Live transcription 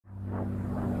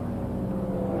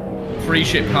free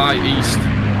ship high east.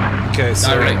 Okay,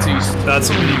 so direct east. That's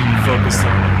what we need to be focused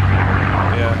on.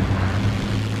 Yeah.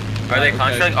 Are they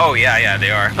contracting? Oh yeah, they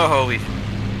are. Oh, holy.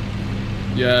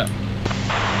 Yeah.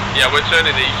 Yeah, we're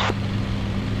turning east.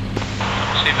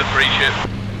 See the free ship.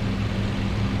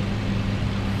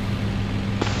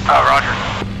 Oh, roger.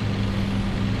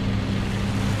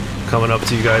 Coming up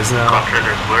to you guys now.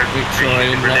 Sorry,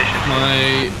 unlock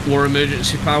my war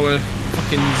emergency power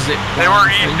fucking zip. They were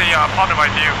east, they upon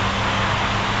my view.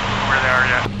 Where they are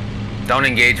yet. Don't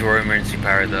engage war emergency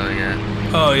power though, yeah.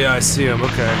 Oh yeah, I see them.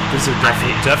 Okay, these are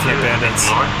definite bandits.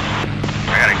 I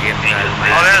gotta get that.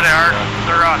 Oh, there they are.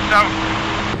 They're south.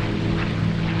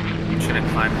 Should have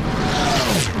climbed.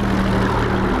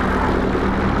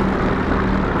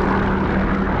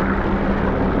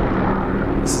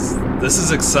 This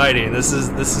is exciting. This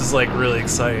is like really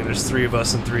exciting. There's 3 of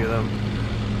us and 3 of them.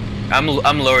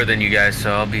 I'm lower than you guys,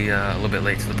 so I'll be a little bit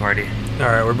late to the party. All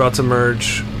right, we're about to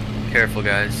merge. Careful,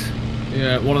 guys.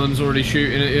 Yeah, one of them's already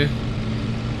shooting at you.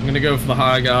 I'm gonna go for the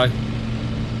high guy. Do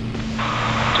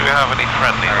we have any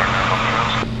friendly?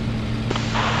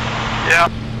 Yeah.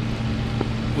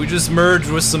 We just merged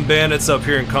with some bandits up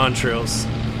here in contrails.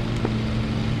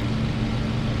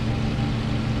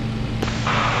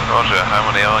 Roger, how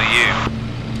many are you?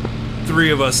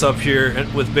 3 of us up here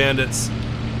with bandits.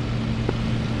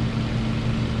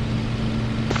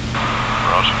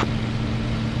 Roger.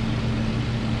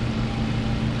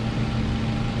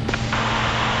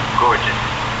 Gorgeous.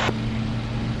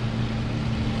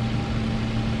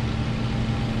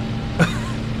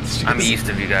 I'm east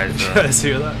of you guys, Did though. you guys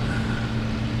hear that?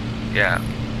 Yeah.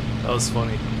 That was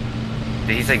funny.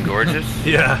 Did he say gorgeous?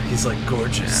 Yeah, he's like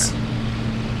gorgeous. Yeah.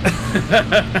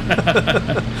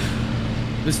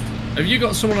 Have you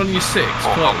got someone on your 6?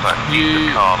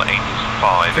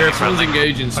 Someone's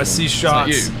engaging someone. I see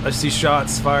shots. I see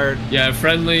shots fired. Yeah,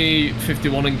 friendly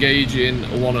 51 engaging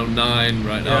a 109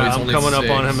 right now. Yeah, He's I'm on coming his up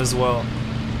on 6. him as well.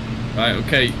 Right,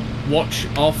 okay. Watch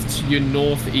off to your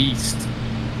northeast.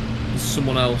 There's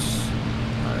someone else.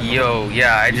 Yo,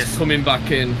 yeah, He's coming back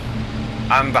in.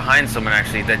 I'm behind someone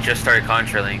actually that just started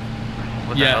contrailing.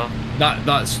 What the hell?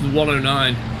 That's the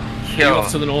 109. Yo. You're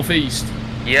off to the northeast.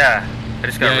 Yeah, I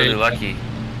just got really lucky.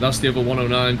 That's the other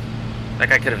 109. That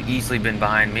guy could have easily been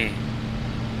behind me.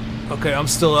 Okay, I'm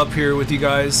still up here with you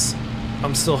guys.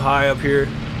 I'm still high up here.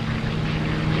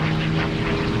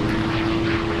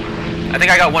 I think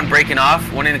I got one breaking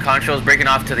off. One in the contrails breaking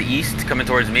off to the east, coming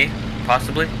towards me,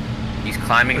 possibly. He's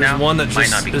climbing now. There's one that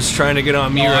just is trying to get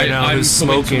on me right now. I'm who's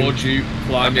smoking. towards you,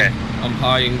 climbing. Okay. I'm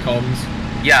high in comms.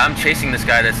 Yeah, I'm chasing this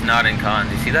guy that's not in con.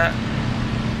 Do you see that?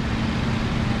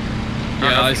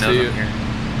 Yeah, I see it.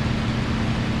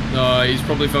 No, he's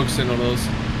probably focusing on us.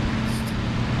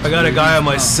 I got a guy on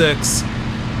my 6.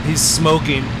 He's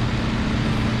smoking.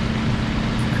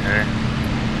 Okay.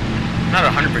 I'm not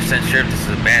 100% sure if this is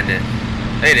a bandit.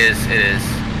 It is, it is.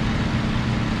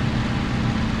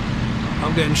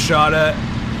 I'm getting shot at.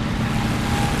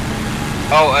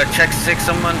 Oh, check 6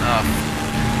 someone.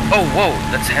 Oh, whoa,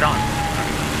 that's head on.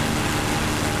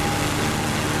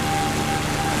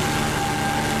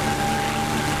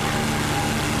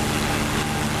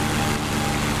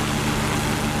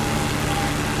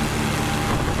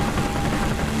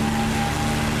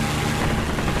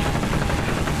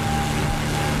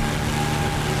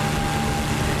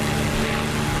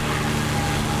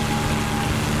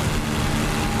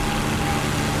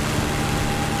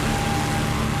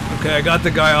 Okay, I got the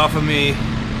guy off of me.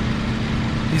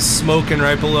 He's smoking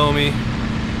right below me.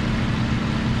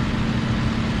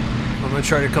 I'm gonna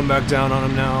try to come back down on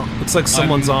him now. Looks like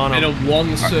someone's on him. In a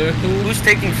 1 circle. Who's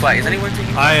taking flight? Is anyone taking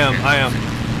flight? I am.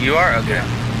 You are? Okay.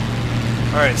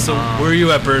 Alright, so where are you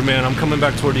at, Birdman? I'm coming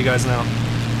back toward you guys now.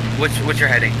 What's your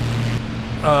heading?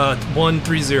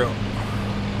 130.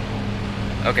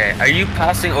 Okay, are you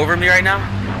passing over me right now?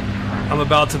 I'm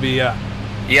about to be, yeah.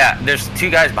 Yeah, there's 2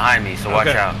 guys behind me, so watch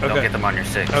out. Okay. Don't get them on your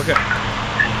 6. Okay.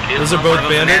 Those are both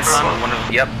bandits?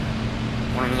 Yep.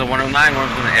 One of them's a 109, one of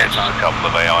them's an edge. Just a couple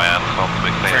of AINs on the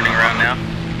big thing. Turning around now.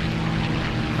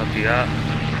 Help you out.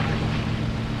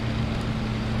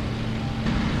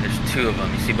 There's 2 of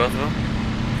them. You see both of them?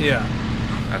 Yeah.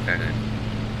 Okay, good.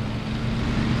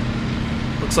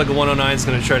 Looks like a 109 is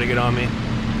gonna try to get on me.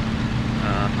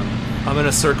 I'm in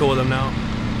a circle with him now.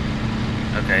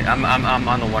 Okay, I'm on the I'm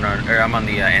on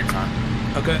the Anton.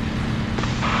 Okay.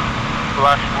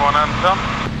 Flash 1 Anton.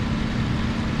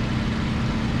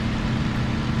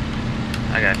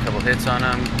 I got a couple hits on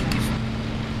him.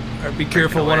 Alright, be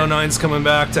careful, 109's coming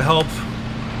back to help.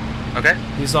 Okay.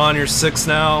 He's on your 6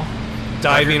 now.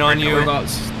 Diving on you.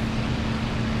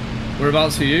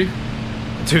 Whereabouts are you?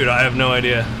 Dude, I have no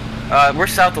idea. We're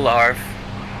south of Le Havre.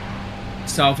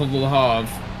 South of Le Havre.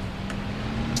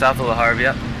 South of Le Havre,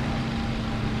 yep.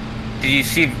 Do you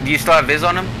still have Viz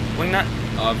on him, Wingnut?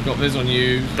 I've got Viz on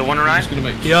you. The 109? I'm just gonna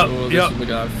make Yep, sure this yep. is the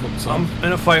guy who fucks I'm off.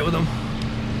 in a fight with him.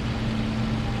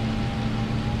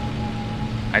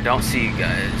 I don't see you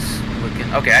guys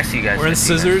looking. Okay, I see you guys. We're I in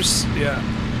see you guys. scissors. Yeah.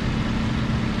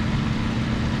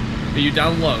 Are you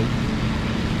down low?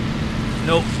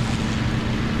 Nope.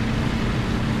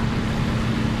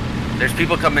 There's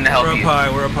people coming to help We're you. up high.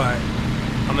 We're up high.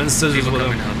 I'm in scissors People with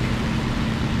coming him. to help you.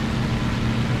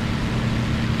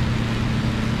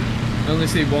 I only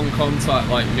see one contact,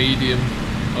 like medium,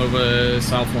 over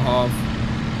South Le Havre.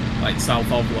 Like south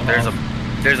of Le Havre.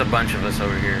 There's a bunch of us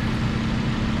over here.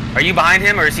 Are you behind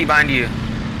him or is he behind you?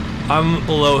 I'm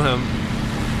below him.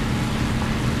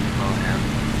 Oh, him.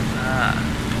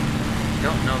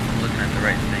 Don't know if I'm looking at the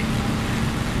right thing.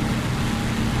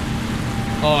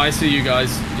 Oh, I see you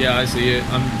guys. Yeah, I see it.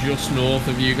 I'm just north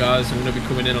of you guys. I'm gonna be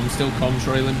coming in. I'm still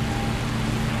contrailing.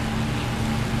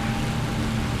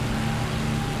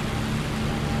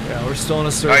 Yeah, we're still in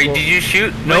a circle. Alright, did you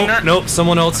shoot? Nope, Wingnut? nope.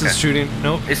 Someone else is Okay. shooting.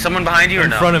 Nope. Is someone behind you or In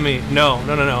no? front of me. No,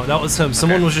 no, no, no. That was him.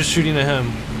 Someone Okay. was just shooting at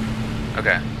him.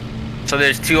 Okay. So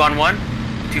there's 2 on 1?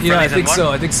 Two Yeah, I friendlies think on so.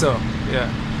 one? I think so. Yeah.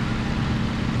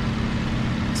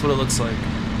 That's what it looks like.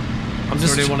 Is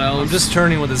there anyone else? I'm just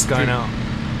turning with this guy Dude. now.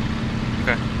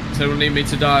 Okay. Does anyone need me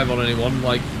to dive on anyone?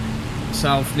 Like,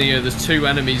 south near, there's 2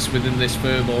 enemies within this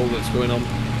furball that's going on.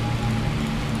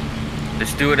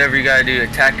 Just do whatever you gotta do.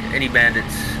 Attack any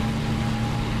bandits.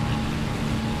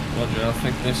 Roger, I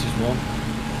think this is one.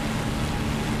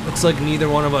 Looks like neither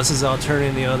one of us is out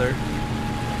turning the other.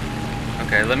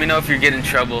 Okay, let me know if you're getting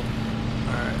trouble.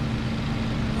 Alright.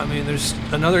 I mean, there's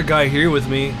another guy here with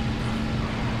me.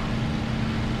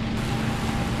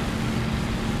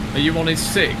 Are you on his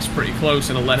 6? Pretty close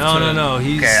in a left No, turn. no, no.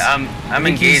 He's. Okay, I'm I think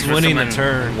engaged he's with winning someone the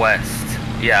turn. west.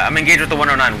 Yeah, I'm engaged with the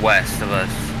 109 west of us.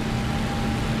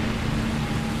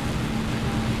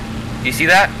 Do you see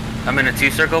that? I'm in a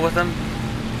 2 circle with him.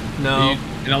 Are No. you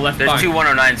in a left There's bank? 2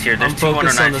 109s here. There's I'm 2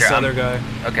 focused 109s on this here. other guy.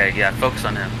 Okay, yeah, focus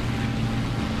on him.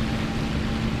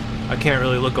 I can't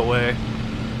really look away.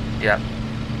 Yep.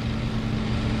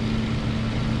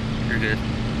 You're good.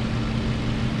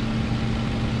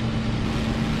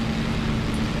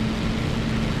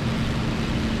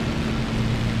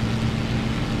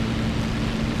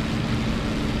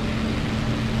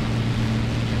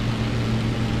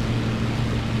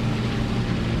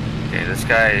 Okay, this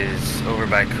guy is over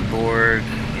by Cobourg.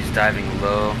 He's diving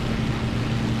low.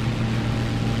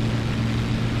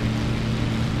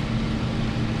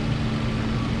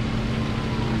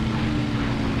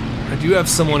 I do have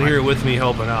someone here with me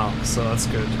helping out, so that's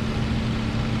good.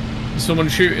 Is someone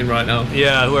shooting right now?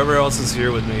 Yeah, whoever else is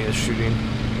here with me is shooting.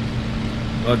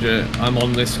 Roger, I'm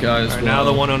on this guy as Alright, well. now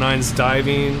the 109's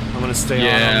diving. I'm gonna stay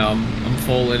Yeah, on him. I'm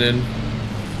falling in.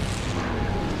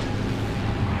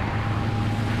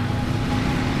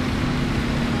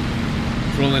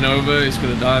 He's rolling over, he's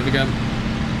gonna dive again.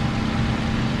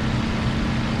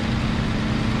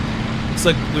 Looks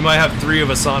like we might have 3 of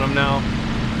us on him now.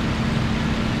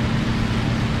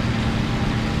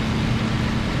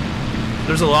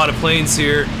 There's a lot of planes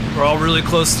here. We're all really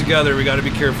close together. We gotta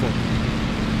be careful.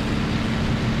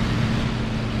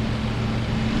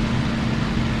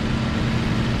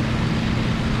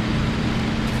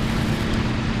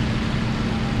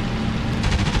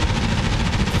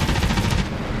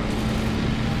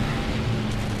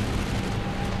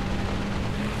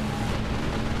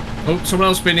 Oh, someone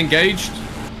else been engaged.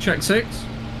 Check 6.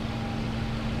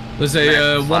 There's a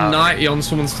Man, 190 on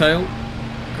someone's tail.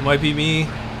 It might be me.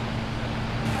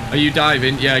 Are you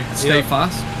diving? Yeah, stay Yep.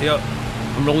 fast. Yep.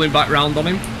 I'm rolling back round on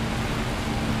him.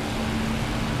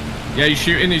 Yeah, he's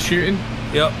shooting, he's shooting.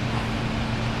 Yep.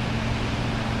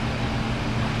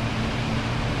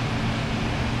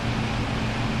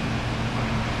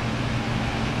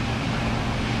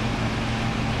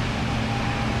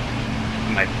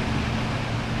 Might.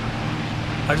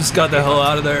 I just got the hell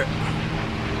out of there.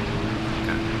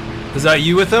 Is that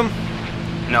you with him?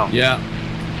 No. Yeah.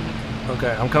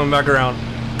 Okay, I'm coming back around.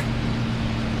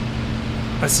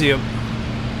 I see him.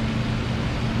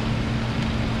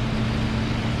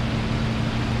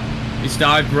 He's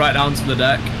dived right down to the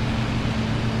deck.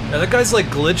 Yeah, that guy's like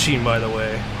glitching, by the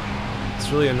way. It's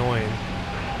really annoying.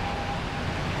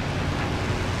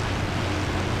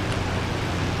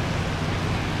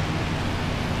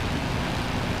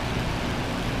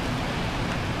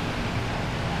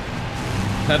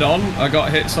 Head on, I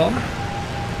got hits on.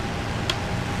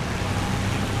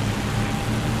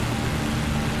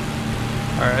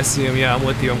 Alright, I see him. Yeah, I'm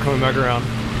with you. I'm coming back around.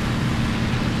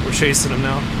 We're chasing him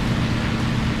now.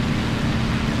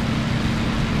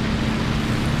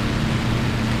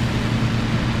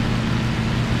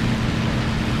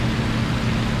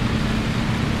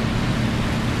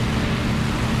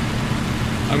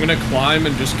 I'm gonna climb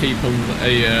and just keep him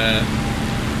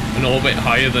an orbit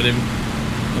higher than him.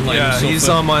 And let him suffer. He's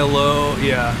on my low.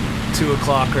 Yeah, 2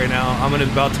 o'clock right now. I'm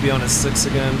about to be on a 6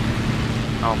 again.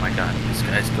 Oh my god, this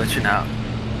guy's glitching out.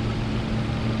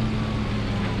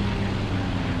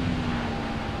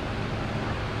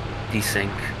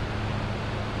 Desync.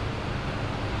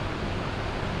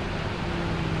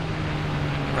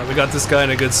 Alright, we got this guy in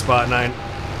a good spot, 9.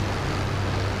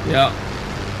 Yeah.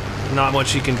 Not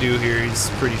much he can do here, he's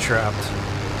pretty trapped.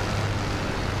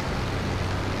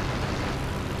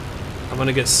 I'm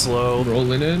gonna get slow.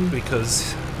 Rolling in.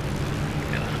 Because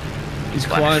he's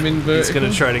climbing vertical. He's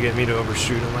gonna try to get me to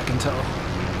overshoot him, I can tell.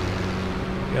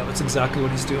 Yeah, that's exactly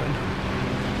what he's doing.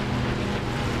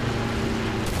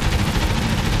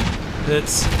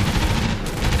 Hits.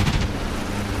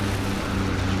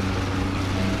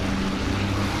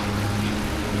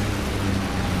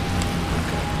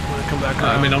 Come back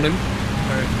around. I'm in on him.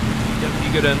 Alright. Yep,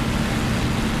 you get in.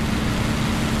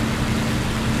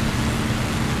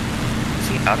 Is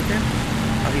he out of there?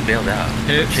 Oh, he bailed out.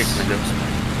 Hits. Chasing the ghost.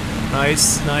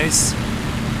 Nice, nice.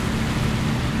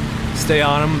 Stay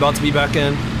on him, about to be back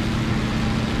in.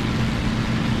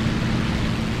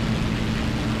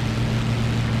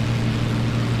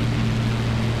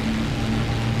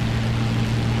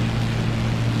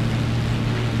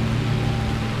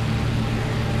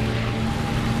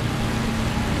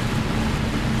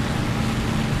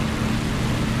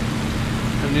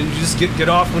 And then you just get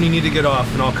off when you need to get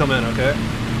off, and I'll come in, okay?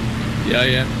 Yeah,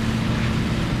 yeah.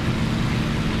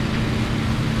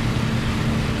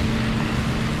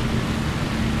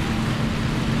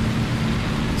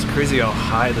 It's crazy how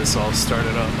high this all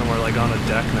started up, and we're like on a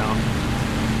deck now.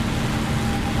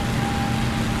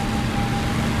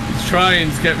 He's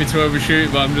trying to get me to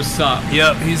overshoot, but I'm just sat.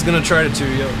 Yep, he's gonna try to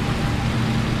too, yep.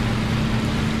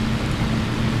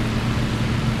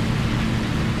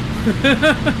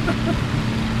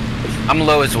 I'm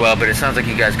low as well, but it sounds like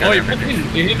you guys got Oh, everything.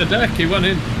 he hit the deck, he went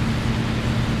in.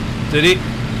 Did he?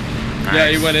 Nice. Yeah,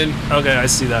 he went in. Okay, I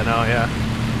see that now, yeah.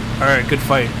 Alright, good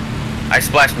fight. I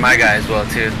splashed my guy as well,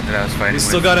 too, that I was fighting We with.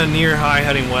 still got a near high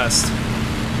heading west.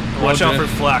 Watch out for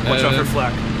flak, watch out for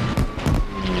flak. Yeah,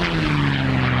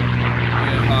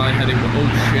 high heading, oh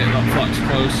shit, that flak's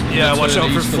close. Yeah, watch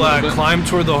out for east a flak. little bit. Climb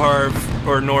toward the Harv,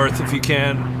 or north if you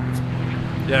can.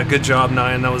 Yeah, good job,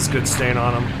 9. That was good staying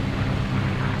on him.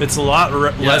 It's a lot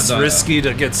less risky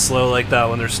to get slow like that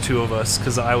when there's 2 of us,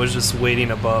 because I was just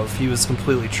waiting above. He was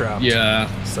completely trapped. Yeah.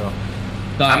 So.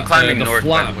 That, I'm climbing the north,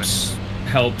 by the way. flaps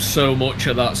help so much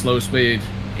at that slow speed.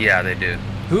 Yeah, they do.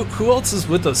 Who else is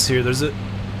with us here? There's someone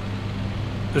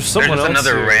There's else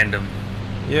another here. random.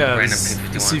 Yeah, random is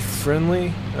P51. he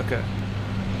friendly? Okay.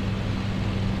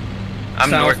 I'm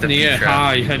South north of near P-trap.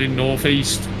 high, heading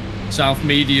northeast. South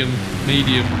medium,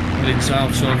 heading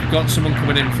south. So I've got someone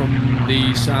coming in from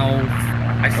the south.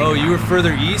 I see. Oh, you were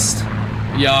further east?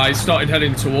 Yeah, I started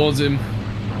heading towards him.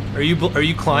 Are you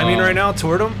climbing right now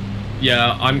toward him?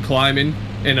 Yeah, I'm climbing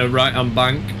in a right-hand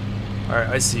bank. Alright,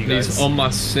 I see you guys. He's on my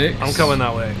 6. I'm coming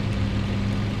that way.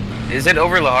 Is it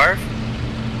over La Harve?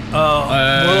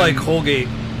 More like Holgate.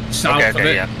 South Okay, of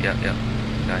okay, it. yeah.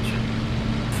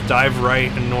 Gotcha. Dive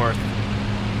right and north.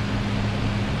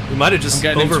 We might have just I'm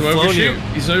getting him to overflown overshoot. you.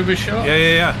 He's overshot.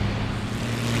 Yeah.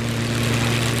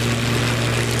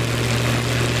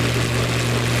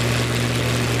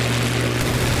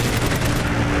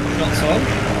 Shots on.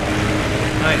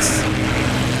 Nice.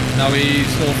 Now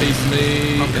he's northeast of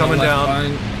me. I'm coming down.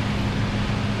 Bank.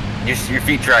 Your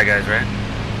feet dry, guys, right?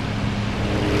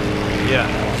 Yeah.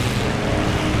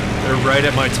 They're right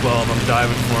at my 12. I'm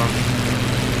diving for them.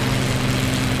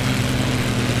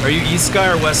 Are you east guy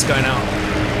or west guy now?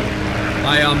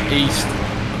 I am east.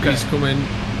 Okay. He's coming.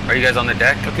 Are you guys on the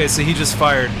deck? Okay, so he just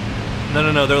fired.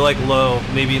 No, they're like low,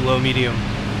 maybe low medium.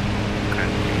 Okay.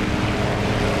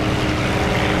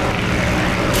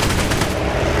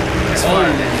 He's Oh,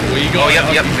 fired. we got Oh, yep,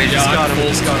 him. yep, they Yeah, just I'm got him, fucked.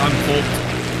 just got him. I'm fucked.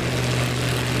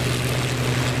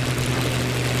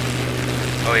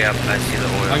 Oh, yeah, I see the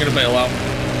oil. I'm gonna bail out.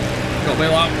 Got to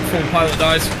bail out before the pilot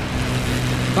dies.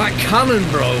 That cannon,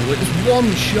 bro, it was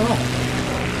one shot.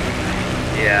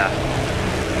 Yeah.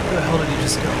 Where the hell did he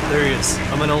just go? There he is.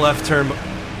 I'm in a left turn.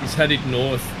 He's headed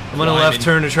north. I'm in a left climbing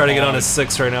turn to try to get on a hard.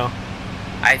 6 right now.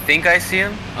 I think I see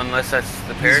him, unless that's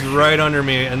the He's parachute. right under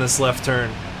me in this left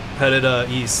turn, headed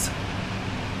east.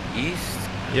 East?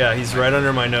 Yeah, he's right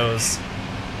under my nose.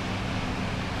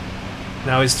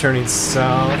 Now he's turning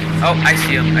south. Oh, I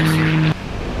see him. I see him.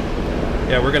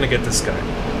 Yeah, we're gonna get this guy.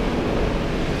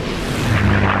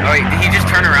 Oh wait, did he just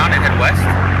turn around and head west?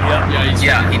 Yep.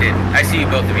 Yeah, he did. I see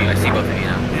both of you. I see both of you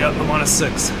now. Yep, I'm on a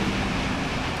 6.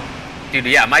 Dude,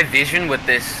 yeah, my vision with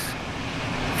this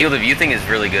field of view thing is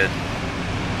really good.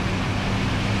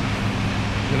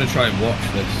 I'm gonna try and watch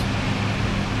this.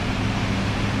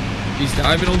 He's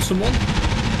diving on someone.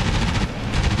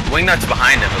 Wingnut's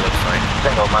behind him, it looks like.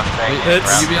 Single Mustang.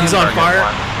 He's on fire.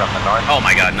 From the north. Oh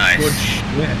my god, nice. Good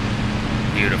shit.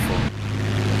 Beautiful.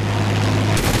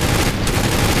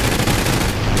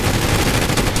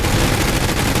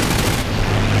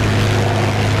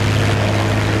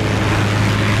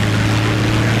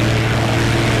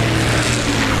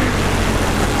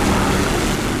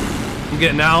 I'm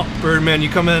getting out. Birdman, you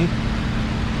come in.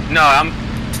 No, I'm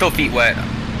still feet wet.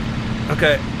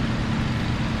 Okay.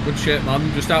 Good shit,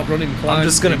 man. Just outrunning climb. I'm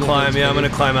just gonna climb. Yeah, I'm gonna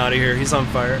climb out of here. He's on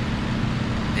fire.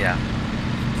 Yeah.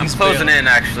 I'm He's closing bailed. in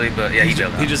actually, but yeah, he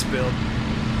bailed out. He just bailed.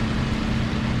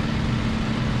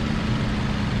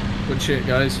 Good shit,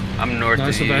 guys. I'm north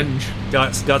Nice of you. revenge.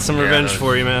 Got some Yeah, revenge those-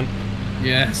 for you, man.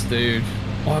 Yes, dude.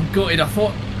 Oh, I'm gutted. I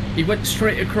thought he went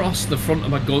straight across the front of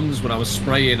my guns when I was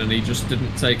spraying, and he just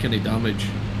didn't take any damage,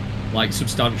 like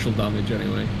substantial damage,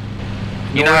 anyway.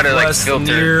 You know how to like Northwest, filter.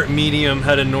 near, medium,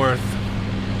 headed north.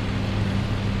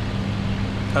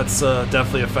 That's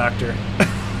definitely a factor.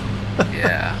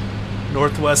 Yeah.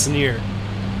 Northwest near.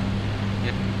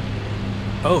 Yeah.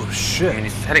 Oh I shit! mean,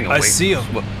 he's heading away. I see him.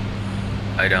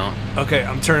 I don't. Okay,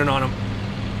 I'm turning on him.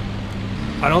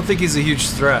 I don't think he's a huge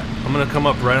threat. I'm gonna come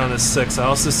up right on his 6. I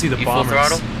also see the You full bombers.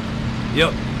 throttle? Yep.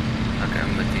 Okay,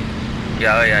 I'm with you.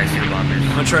 Yeah, oh yeah, I see the bombers. I'm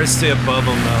gonna try to stay above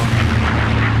him though.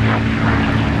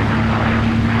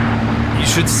 You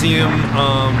should see him.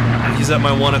 He's at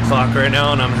my 1 o'clock right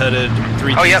now, and I'm headed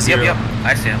 330. Oh, yep.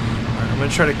 I see him. Alright, I'm gonna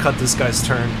try to cut this guy's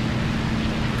turn.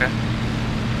 Okay.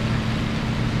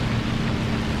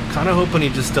 Kind of hoping he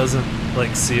just doesn't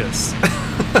like see us.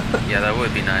 Yeah, that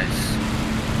would be nice.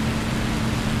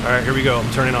 All right, here we go.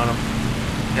 I'm turning on him.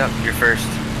 Yep, you're first.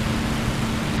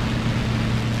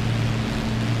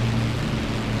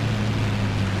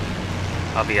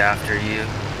 I'll be after you.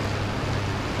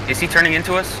 Is he turning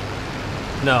into us?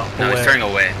 No, No, away. he's turning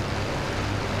away.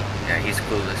 Yeah, he's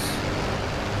clueless.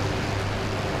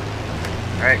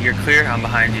 Alright, you're clear. I'm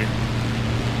behind you.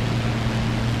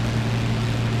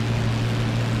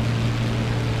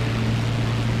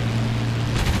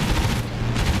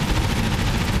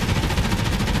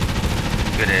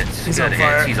 Good hits. He's Good on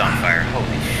fire. hits. He's on fire.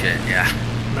 Holy shit, yeah.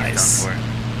 Nice. He's done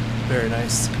for. Very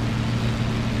nice.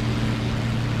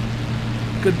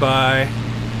 Goodbye.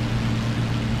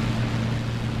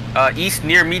 East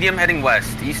near medium heading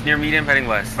west. East near medium heading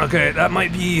west. Okay, that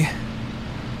might be.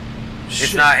 It's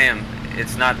Shit. not him.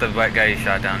 It's not the white guy you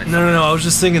shot down. It's No. I was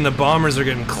just thinking the bombers are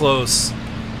getting close.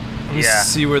 Let me Yeah.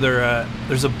 see where they're at.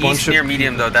 There's a bunch East of. near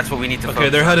medium though. That's what we need to Okay,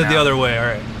 focus they're on headed the now. other way. All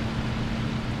right.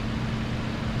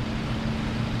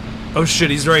 Oh shit,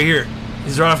 he's right here.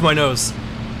 He's right off my nose.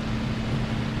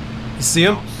 You see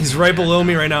him? He's right below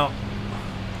me right now.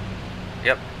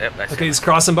 Yep. I see Okay, him. he's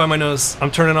crossing by my nose. I'm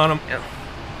turning on him. Yep.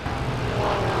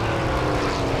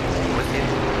 With you.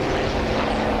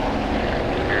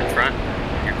 You're in front.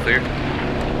 You're clear.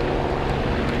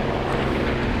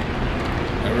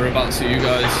 Yeah, we're about to see you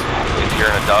guys. If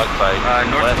you're in a dogfight,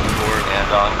 North west of the board.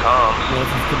 and on comms, North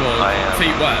of Kabul. I am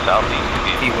Feet wet. southeast of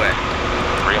you. Feet wet.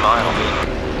 3 miles.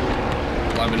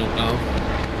 Climbing up now.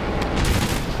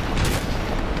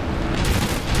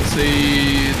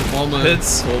 See the bomber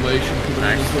Hits. formation coming in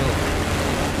Nice. as well.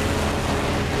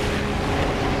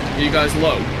 Are you guys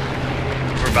low?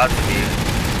 We're about to be.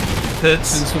 Hits.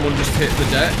 Since someone just hit the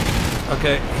deck.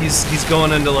 Okay, he's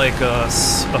going into like a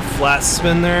flat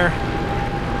spin there.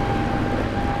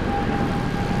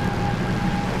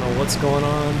 I don't know what's going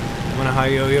on. I'm in a high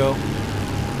yo-yo.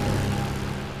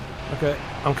 Okay,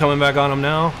 I'm coming back on him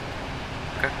now.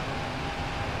 Okay.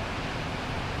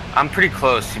 I'm pretty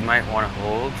close. You might want to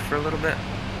hold for a little bit.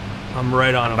 I'm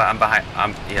right on him. I'm behind.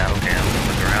 Yeah. Okay. I'm gonna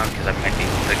look around because I might be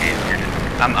the game.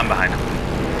 I'm behind him.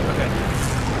 Okay.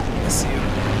 I see you.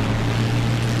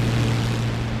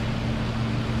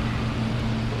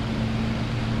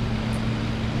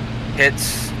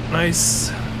 Hits. Nice.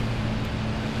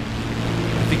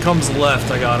 If he comes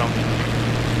left, I got him.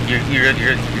 You're clear.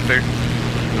 Go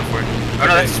for it. Oh no,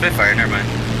 Okay. that's a Spitfire. Never mind.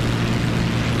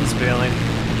 He's bailing.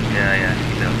 Yeah.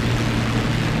 He did.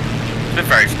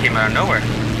 Spitfire just came out of nowhere.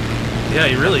 Yeah,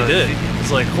 he really did.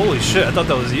 It's like, holy shit, I thought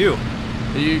that was you.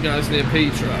 Are you guys near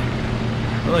Petra?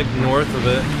 We're like north of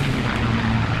it.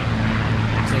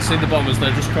 So I see the bombers,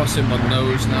 they're just crossing my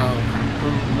nose now.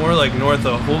 We're more like north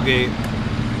of Holgate.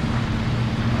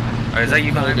 Is that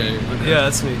you behind me? Okay. Yeah,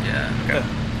 that's me. Yeah, okay.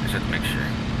 Yeah. Just have to make sure.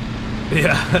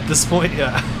 Yeah, at this point,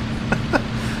 yeah.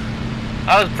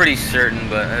 I was pretty certain,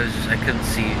 but I couldn't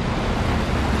see.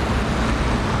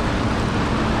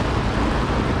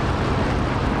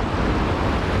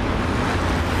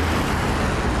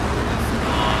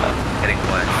 Heading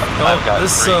west. Oh, I've got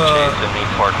this three chasing me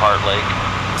toward Heart Lake.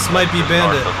 this might be North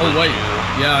Bandit. of Oh, wait.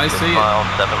 Blue Yeah, I 6 see it. miles,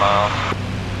 7 miles.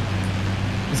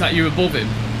 Is that you above him?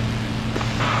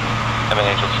 Heaven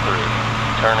Angels 3.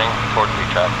 Turning toward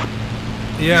P-trap.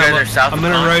 Yeah, You guys are south I'm of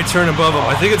in a Con? right turn above him.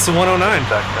 I think it's the 109.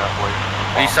 Back that way.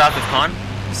 Are you south of Con?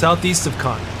 Southeast of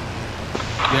Con.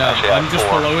 Yeah, Actually, I I'm have just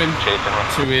 4 below him chasing me.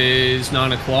 to his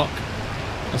 9 o'clock.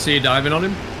 I see you diving on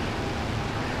him.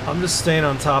 I'm just staying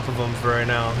on top of him for right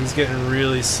now. He's getting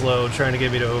really slow, trying to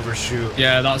get me to overshoot.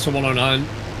 Yeah, that's a 109,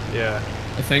 Yeah.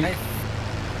 I think. I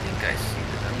think I see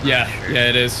that. I'm not Yeah, sure. yeah,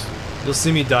 it is. You'll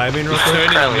see me diving real He's quick.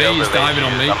 turning on Currently me, over he's the diving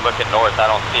on issues. me. I'm looking north. I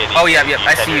don't see any. Oh yeah, yeah.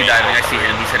 I He's see you heading diving. I Angels see him.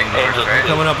 3. He's heading north, Angels right?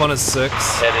 Coming up on his 6.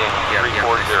 Heading Yeah,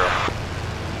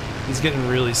 340. He's getting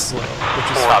really slow, which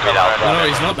is Copy that. No,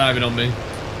 he's not diving on me.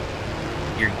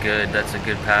 You're good. That's a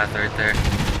good path right there.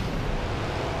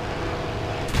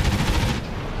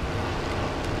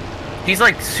 He's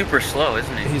like super slow,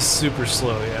 isn't he? He's super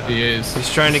slow, yeah. He is.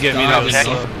 He's trying to get me to Diving the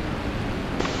slow. slow.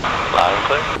 Loud and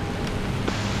clear.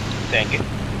 Thank you.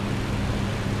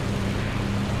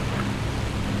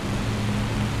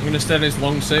 I'm gonna stay in his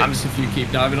long 6 if you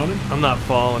keep diving on him. I'm not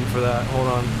falling for that. Hold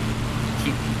on.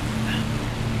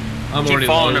 I'm Keep already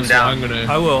following low, him so down. I'm gonna,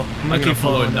 I will. I'm I'm gonna gonna keep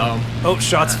follow him following down. Oh,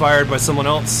 shots fired by someone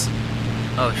else.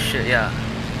 Oh shit, yeah.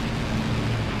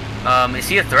 Is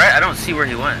he a threat? I don't see where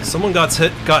he went. Someone got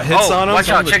hits Oh, on him. watch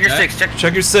out! the Check your deck. 6. Check.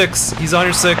 Check your 6. He's on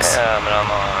your 6. And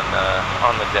I'm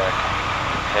on the deck.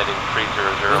 Heading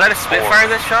 300. Was that a Spitfire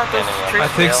that shot those Standing trees? I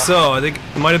think so. I think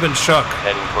it might have been Chuck.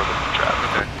 Heading toward the trap.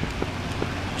 Okay.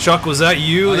 Chuck, was that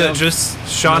you I that have just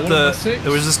shot no one on the? the 6. That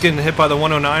was just getting hit by the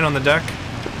 109 on the deck?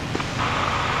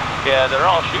 Yeah, they're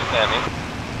all shooting at me.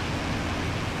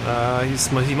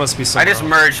 He must be I somewhere just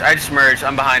else. merged.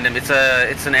 I'm behind him. It's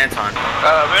an Anton.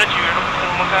 Reg, you're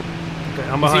one time. Okay,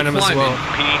 I'm behind him as climbing? well.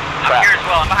 P I'm trap. here as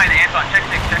well. I'm behind the Anton. Check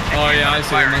 6. Check 6. Oh yeah, I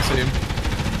see him, I see him.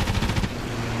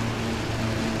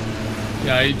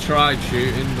 Yeah, he tried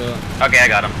shooting, but... Okay, I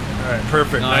got him. Alright,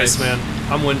 perfect. Nice, Nice. man.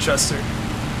 I'm Winchester.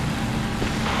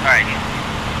 All right.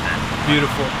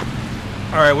 Beautiful.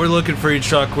 Alright, we're looking for you,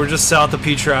 Chuck. We're just south of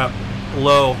P-Trap.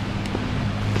 Low.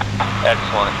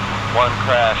 Excellent. One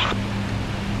crashed.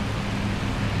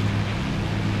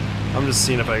 I'm just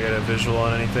seeing if I get a visual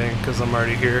on anything, because I'm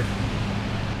already here.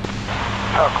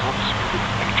 How close are we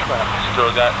to the trap?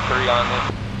 Still got 3 on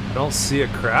me. I don't see a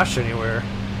crash anywhere.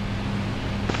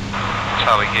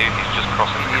 Charlie Hugh, he's just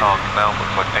crossing the car now.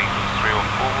 Looks like Angels 3 or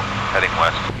 4. Heading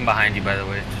west. I'm behind you, by the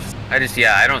way. I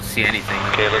don't see anything.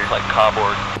 Okay, over looks here. like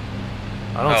Coburg.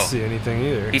 I don't Oh. see anything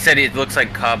either. He said it looks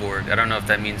like Coburg. I don't know if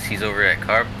that means he's over at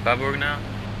Coburg now.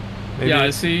 Maybe, Yeah, I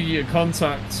see your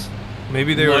contacts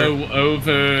maybe they low were...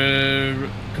 over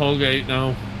Colgate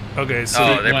now. Okay, so...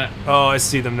 Oh, they- they're- Wet. Oh, I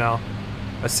see them now.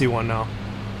 I see one now.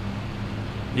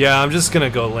 Yeah, I'm just gonna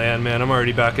go land, man. I'm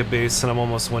already back at base, and I'm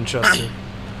almost Winchester.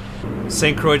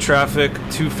 St. Croix traffic,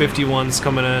 251's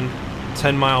coming in.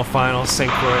 10-mile final,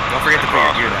 St. Croix. Don't forget to put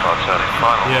your gear down.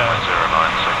 Final Yeah.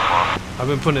 0961. I've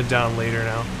been putting it down later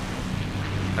now,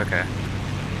 Okay.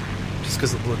 just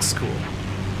because it looks cool.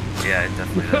 Yeah, it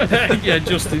definitely does. Yeah,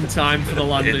 just in time for the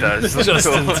landing. It does. Just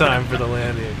in time for the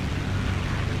landing.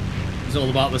 It's all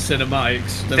about the cinematics.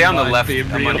 Stay on the left.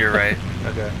 I'm on your right.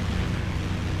 Okay,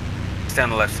 Stay on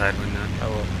the left side, wingman. I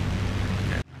will.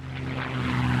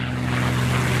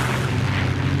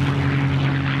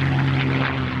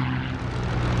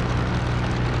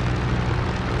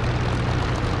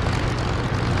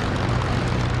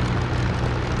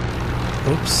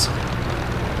 Oops.